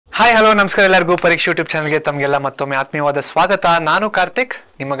Hi hello ನಮಸ್ಕಾರ ಎಲ್ಲರಿಗೂ ಪರೀಕ್ಷೆ ಯೂಟ್ಯೂಬ್ ಚಾನಲ್ಗೆ ತಮಗೆಲ್ಲ ಮತ್ತೊಮ್ಮೆ ಆತ್ಮೀಯವಾದ ಸ್ವಾಗತ. ನಾನು ಕಾರ್ತಿಕ್,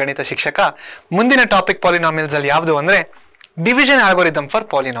 ನಿಮ್ಮ ಗಣಿತ ಶಿಕ್ಷಕ. ಮುಂದಿನ ಟಾಪಿಕ್ ಪಾಲಿನಾಮಿಯಲ್ಸ್ ಅಲ್ಲಿ ಯಾವುದು ಅಂದ್ರೆ division algorithm for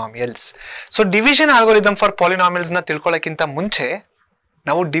polynomials. So division algorithm for polynomials ನ ತಿಳ್ಕೊಳ್ಳೋಕ್ಕಿಂತ ಮುಂಚೆ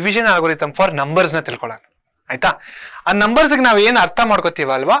ನಾವು ಡಿವಿಷನ್ ಆಲ್ಗೋರಿದಮ್ ಫಾರ್ ನಂಬರ್ಸ್ ನ ತಿಳ್ಕೊಳ್ಳೋಣ, ಆಯ್ತಾ? ಆ ನಂಬರ್ಸ್ ನಾವು ಏನು ಅರ್ಥ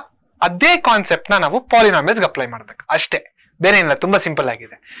ಮಾಡ್ಕೋತೀವಲ್ವಾ, ಅದೇ ಕಾನ್ಸೆಪ್ಟ್ ನ ನಾವು ಪಾಲಿನಾಮಿಯಲ್ಸ್ ಅಪ್ಲೈ ಮಾಡ್ಬೇಕು ಅಷ್ಟೇ, ಬೇರೆ ಏನಿಲ್ಲ. ತುಂಬಾ ಸಿಂಪಲ್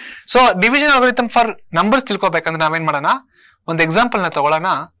ಆಗಿದೆ. So division algorithm for numbers ತಿಳ್ಕೊಬೇಕಂದ್ರೆ ನಾವೇನ್ ಮಾಡೋಣ, ಒಂದು ಎಕ್ಸಾಂಪಲ್ ನ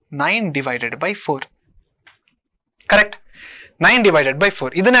ತಗೊಳ್ಳೋಣ. 9 divided by 4. Correct, 9 divided by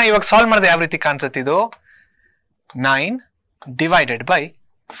 4. ಇದನ್ನ ಇವಾಗ ಸಾಲ್ವ್ ಮಾಡಿದ್ರೆ ಯಾವ ರೀತಿ ಕಾಣಿಸುತ್ತೆ? ಇದು 9 divided by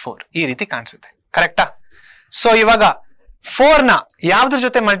 4 ಈ ರೀತಿ ಕಾಣಿಸುತ್ತೆ, ಕರೆಕ್ಟಾ? ಸೊ ಇವಾಗ 4 ನ ಯಾವ್ದ್ರ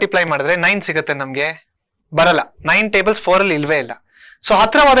ಜೊತೆ ಮಲ್ಟಿಪ್ಲೈ ಮಾಡಿದ್ರೆ 9 ಸಿಗುತ್ತೆ ನಮ್ಗೆ? ಬರಲ್ಲ. 9 ಟೇಬಲ್ಸ್ 4 ಅಲ್ಲಿ ಇಲ್ವೇ ಇಲ್ಲ. ಸೊ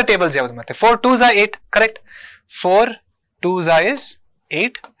ಹತ್ರವಾದ ಟೇಬಲ್ಸ್ ಯಾವ್ದು? ಮತ್ತೆ 4 2s are 8, correct. 4 2s is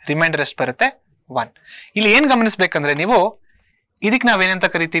 8, reminder ಎಷ್ಟು ಬರುತ್ತೆ? 1. ಇಲ್ಲಿ ಏನ್ ಗಮನಿಸ್ಬೇಕಂದ್ರೆ ನೀವು, ಇದಕ್ಕೆ ನಾವೇನಂತ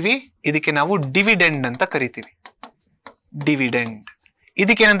ಕರಿತೀವಿ? ಇದಕ್ಕೆ ನಾವು ಡಿವಿಡೆಂಡ್ ಅಂತ ಕರಿತೀವಿ. ಡಿವಿಡೆಂಡ್.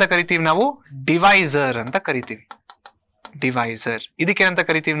 ಇದಕ್ಕೇನಂತ ಕರಿತೀವಿ ನಾವು? ಡಿವೈಸರ್ ಅಂತ ಕರಿತೀವಿ. ಡಿವೈಸರ್. ಇದಕ್ಕೇನಂತ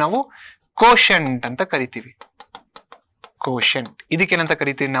ಕರಿತೀವಿ ನಾವು? ಕೋಶಂಟ್ ಅಂತ ಕರಿತೀವಿ. ಕೋಶಂಟ್. ಇದಕ್ಕೇನಂತ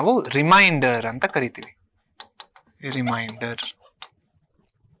ಕರಿತೀವಿ ನಾವು? ರಿಮೈಂಡರ್ ಅಂತ ಕರಿತೀವಿ. Reminder,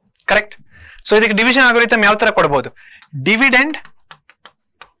 correct. ಸೊ ಇದಕ್ಕೆ ಡಿವಿಷನ್ ಆಲ್ಗೋರಿದಮ್ ಯಾವ ತರ ಕೊಡಬಹುದು?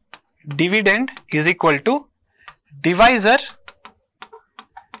 Dividend is equal to divisor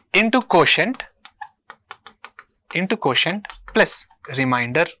into quotient plus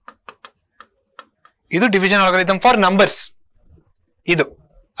remainder. ಇದು ಡಿವಿಷನ್ ಆಲ್ಗೋರಿದಮ್ ಫಾರ್ ನಂಬರ್ಸ್. ಇದು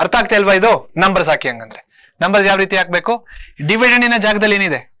ಅರ್ಥ ಆಗ್ತಾ ಇಲ್ವಾ? ಇದು ನಂಬರ್ಸ್ ಹಾಕಿ. ಹಂಗಂದ್ರೆ ನಂಬರ್ಸ್ ಯಾವ ರೀತಿ ಹಾಕ್ಬೇಕು? ಡಿವಿಡೆಂಡಿನ ಜಾಗದಲ್ಲಿ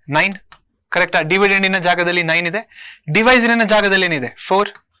ಏನಿದೆ? 9, ಕರೆಕ್ಟಾ? ಡಿವಿಡೆಂಡಿನ ಜಾಗದಲ್ಲಿ 9 ಇದೆ. ಡಿವೈಸರಿನ ಜಾಗದಲ್ಲಿ ಏನಿದೆ?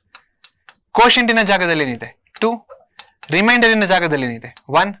 4. ಕೋಶಂಟಿನ ಜಾಗದಲ್ಲಿ ಏನಿದೆ? 2. ರಿಮೈಂಡರಿನ ಜಾಗದಲ್ಲಿ ಏನಿದೆ?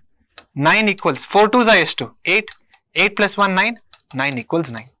 1. 9 ಈಕ್ವಲ್ಸ್ 4 2s ಎಷ್ಟು? 8. 8 plus 1 9. 9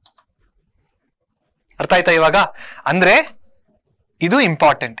 equals 9. ಅರ್ಥ ಆಯ್ತಾ ಇವಾಗ? ಅಂದ್ರೆ ಇದು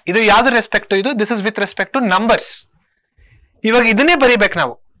ಇಂಪಾರ್ಟೆಂಟ್. ಇದು ಯಾವ್ದು ರೆಸ್ಪೆಕ್ಟ್? ಇದು this is with respect two numbers. ಇವಾಗ ಇದನ್ನೇ ಬರೀಬೇಕು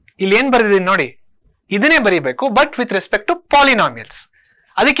ನಾವು. ಇಲ್ಲಿ ಏನ್ ಬರೆದಿದ್ದೀನಿ ನೋಡಿ, ಇದನ್ನೇ ಬರೀಬೇಕು, but with respect to polynomials.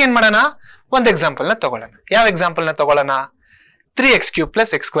 ಅದಕ್ಕೆ ಏನ್ ಮಾಡೋಣ? ಒಂದು ಎಕ್ಸಾಂಪಲ್ ನ ತಗೊಳ್ಳೋಣ. ಯಾವ ಎಕ್ಸಾಂಪಲ್ ನ ತಗೊಳ್ಳೋಣ? 3x³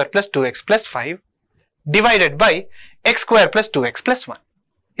 plus x² plus 2x plus 5 divided by x² plus 2x plus 1.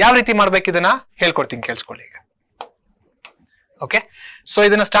 ಯಾವ ರೀತಿ ಮಾಡ್ಬೇಕು ಇದನ್ನ ಹೇಳ್ಕೊಡ್ತೀನಿ, ಕೇಳಿಸ್ಕೊಳ್ಳಿ ಈಗ. ಓಕೆ, ಸೊ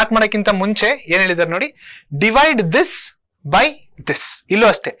ಇದನ್ನ ಸ್ಟಾರ್ಟ್ ಮಾಡೋಕ್ಕಿಂತ ಮುಂಚೆ ಏನ್ ಹೇಳಿದಾರೆ ನೋಡಿ, ಡಿವೈಡ್ ದಿಸ್ ಬೈ ದಿಸ್. ಇಲ್ಲೂ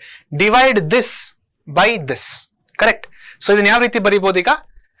ಅಷ್ಟೇ, divide this by this, correct. So ಇದನ್ನ ಯಾವ ರೀತಿ ಬರೀಬಹುದು ಈಗ?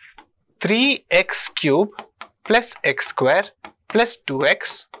 3x³ plus x² plus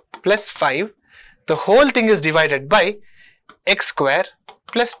 2x plus 5 the whole thing is divided by x²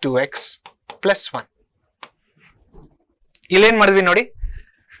 plus 2x plus 1. ಇಲ್ಲೇನ್ ಮಾಡಿದ್ವಿ ನೋಡಿ,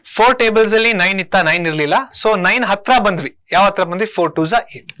 4 ಟೇಬಲ್ಸ್ ಅಲ್ಲಿ 9 ಇತ್ತ, 9 ಇರ್ಲಿಲ್ಲ. ಸೊ 9 ಹತ್ರ ಬಂದ್ವಿ. ಯಾವ ಹತ್ರ ಬಂದ್ವಿ? 4 2s are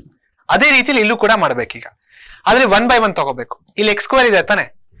 8. ಅದೇ ರೀತಿಲಿ ಇಲ್ಲೂ ಕೂಡ ಮಾಡ್ಬೇಕೀಗ. ಆದ್ರೆ 1 by 1 ತಗೋಬೇಕು. ಇಲ್ಲಿ x² ಇದೆ ತಾನೆ,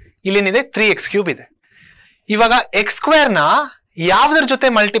 ಇಲ್ಲೇನಿದೆ? 3x³ ಇದೆ. ಇವಾಗ x² ನ ಯಾವ್ದ್ರ ಜೊತೆ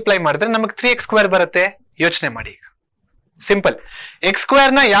ಮಲ್ಟಿಪ್ಲೈ ಮಾಡಿದ್ರೆ ನಮಗೆ 3x² ಬರುತ್ತೆ? ಯೋಚನೆ ಮಾಡಿ ಈಗ. ಸಿಂಪಲ್.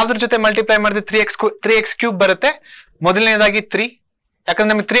 x² ನ ಯಾವ್ದ್ರ ಜೊತೆ ಮಲ್ಟಿಪ್ಲೈ ಮಾಡಿದ್ರೆ 3x³ ಬರುತ್ತೆ? ಮೊದಲನೇದಾಗಿ 3,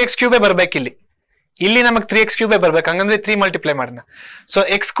 ಯಾಕಂದ್ರೆ ನಮಗೆ 3x³ ಬರ್ಬೇಕು. ಇಲ್ಲಿ ನಮಗೆ 3x³ ಬರ್ಬೇಕು, ಹಂಗಂದ್ರೆ 3 ಮಲ್ಟಿಪ್ಲೈ ಮಾಡೋಣ. ಸೊ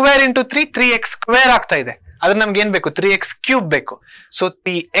x² ಇಂಟು 3 3x² ಆಗ್ತಾ ಇದೆ. ಅದ್ರ ನಮ್ಗೆ ಏನ್ ಬೇಕು? 3x³ ಬೇಕು. ಸೊ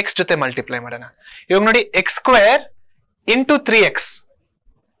 3x ಜೊತೆ ಮಲ್ಟಿಪ್ಲೈ ಮಾಡೋಣ. ಇವಾಗ ನೋಡಿ, x² ಇಂಟು 3x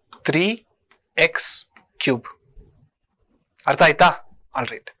 3x³. ಅರ್ಥ ಆಯ್ತಾ? All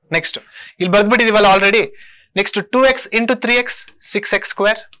right. ನೆಕ್ಸ್ಟ್ ಇಲ್ಲಿ ಬರ್ದ್ಬಿಟ್ಟಿದೀವಲ್ಲ already. Next 2x into 3x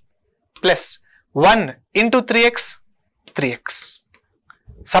 6x² plus 1 into 3x 3x.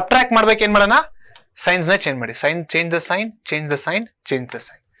 Subtract ಮಾಡ್ಬೇಕು. ಏನ್ ಮಾಡೋಣ? ಸೈನ್ಸ್ ನ ಚೇಂಜ್ ಮಾಡಿ. Sign change the sign, change the sign, change the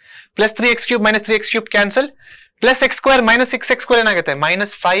sign. Plus 3x³ minus 3x³ cancel. Plus x² minus 6x² ಏನಾಗುತ್ತೆ?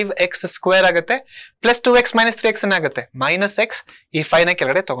 Minus 5x² ಆಗುತ್ತೆ. Plus 2x minus 3x ಏನಾಗುತ್ತೆ? Minus x. ಈ 5 ನ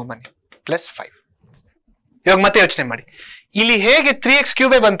ಕೆಳಗಡೆ ತಗೊಂಡ್ಬನ್ನಿ, ಪ್ಲಸ್ 5. ಇವಾಗ ಮತ್ತೆ ಯೋಚನೆ ಮಾಡಿ, ಇಲ್ಲಿ ಹೇಗೆ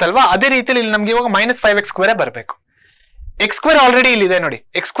 3x³ ಬಂತಲ್ವಾ, ಅದೇ ರೀತಿಯಲ್ಲಿ ಇಲ್ಲಿ ನಮ್ಗೆ ಇವಾಗ ಮೈನಸ್ 5x² ಬರಬೇಕು. x² ಆಲ್ರೆಡಿ ಇಲ್ಲಿದೆ ನೋಡಿ,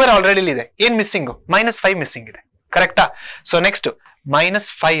 x² ಆಲ್ರೆಡಿ ಇಲ್ಲಿದೆ. ಏನ್ ಮಿಸ್ಸಿಂಗ್? ಮೈನಸ್ 5 ಮಿಸ್ಸಿಂಗ್ ಇದೆ, ಕರೆಕ್ಟಾ? ಸೊ ನೆಕ್ಸ್ಟ್ ಮೈನಸ್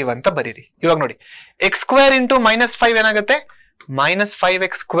 5 ಅಂತ ಬರೀರಿ. ಇವಾಗ ನೋಡಿ, x² ಇಂಟು ಮೈನಸ್ 5 ಏನಾಗುತ್ತೆ? ಮೈನಸ್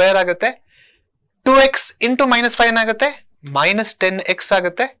 5x² ಆಗುತ್ತೆ. 2x ಇಂಟು ಮೈನಸ್ 5 ಏನಾಗುತ್ತೆ? ಮೈನಸ್ 10x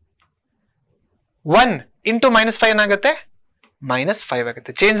ಆಗುತ್ತೆ. 1 ಇಂಟು ಮೈನಸ್ 5 ಏನಾಗುತ್ತೆ? ಮೈನಸ್ 5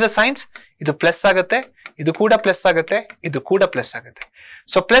 ಆಗುತ್ತೆ. Change the science. ಇದು ಪ್ಲಸ್ ಆಗುತ್ತೆ, ಇದು ಕೂಡ ಪ್ಲಸ್ ಆಗುತ್ತೆ, ಇದು ಕೂಡ ಪ್ಲಸ್ ಆಗುತ್ತೆ.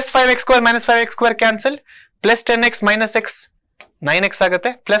 So plus 5x² minus 5x² cancel. Plus 10x minus x 9x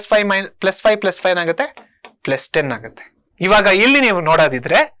ಆಗುತ್ತೆ. ಪ್ಲಸ್ 5 ಏನಾಗುತ್ತೆ? ಪ್ಲಸ್ 10 ಆಗುತ್ತೆ. ಇವಾಗ ಇಲ್ಲಿ ನೀವು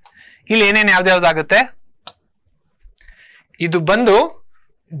ನೋಡೋದಿದ್ರೆ ಇಲ್ಲಿ ಏನೇನು ಯಾವ್ದಾಗುತ್ತೆ? ಇದು ಬಂದು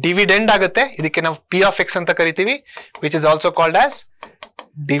ಡಿವಿಡೆಂಡ್ ಆಗುತ್ತೆ. ಇದಕ್ಕೆ ನಾವು p of x ಅಂತ ಕರಿತೀವಿ, which is also called as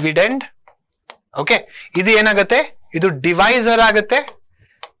dividend. Okay, ಇದು ಏನಾಗುತ್ತೆ, ಇದು ಡಿವೈಸರ್ ಆಗುತ್ತೆ.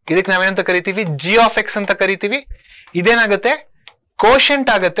 ಇದಕ್ಕೆ ನಾವೇನಂತ ಕರಿತೀವಿ, ಜಿ ಆಫ್ ಎಕ್ಸ್ ಅಂತ ಕರಿತೀವಿ. ಇದೇನಾಗುತ್ತೆ, ಕೋಶೆಂಟ್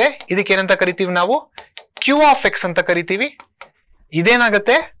ಆಗುತ್ತೆ. ಇದಕ್ಕೆ ಏನಂತ ಕರಿತೀವಿ ನಾವು, ಕ್ಯೂ ಆಫ್ ಎಕ್ಸ್ ಅಂತ ಕರಿತೀವಿ.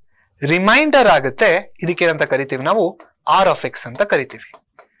 ಇದೇನಾಗುತ್ತೆ, ರಿಮೈಂಡರ್ ಆಗುತ್ತೆ. ಇದಕ್ಕೆ ಏನಂತ ಕರಿತೀವಿ ನಾವು, ಆರ್ ಆಫ್ ಎಕ್ಸ್ ಅಂತ ಕರಿತೀವಿ.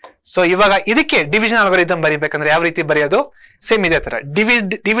 ಸೊ ಇವಾಗ ಇದಕ್ಕೆ ಡಿವಿಷನ್ ಅಲ್ಗಾರಿದಮ್ ಬರೀಬೇಕಂದ್ರೆ ಯಾವ ರೀತಿ ಬರೆಯೋದು, ಸೇಮ್ ಇದೇ ತರ.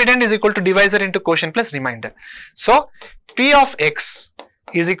 Dividend is equal to divisor into question plus reminder. So P of X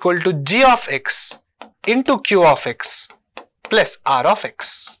is equal to g of x into q of x plus r of x.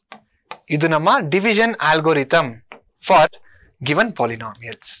 ಇದು ನಮ್ಮ division algorithm for given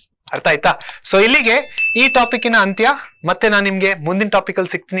polynomials. ಅರ್ಥ ಆಯ್ತಾ? So ಇಲ್ಲಿಗೆ ಈ ಟಾಪಿಕ್ನ ಅಂತ್ಯ. ಮತ್ತೆ ನಾನು ನಿಮ್ಗೆ ಮುಂದಿನ ಟಾಪಿಕ್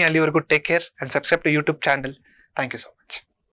ಅಲ್ಲಿ ಸಿಗ್ತೀನಿ. ಅಲ್ಲಿವರೆಗೂ take care and subscribe to YouTube channel. Thank you so much.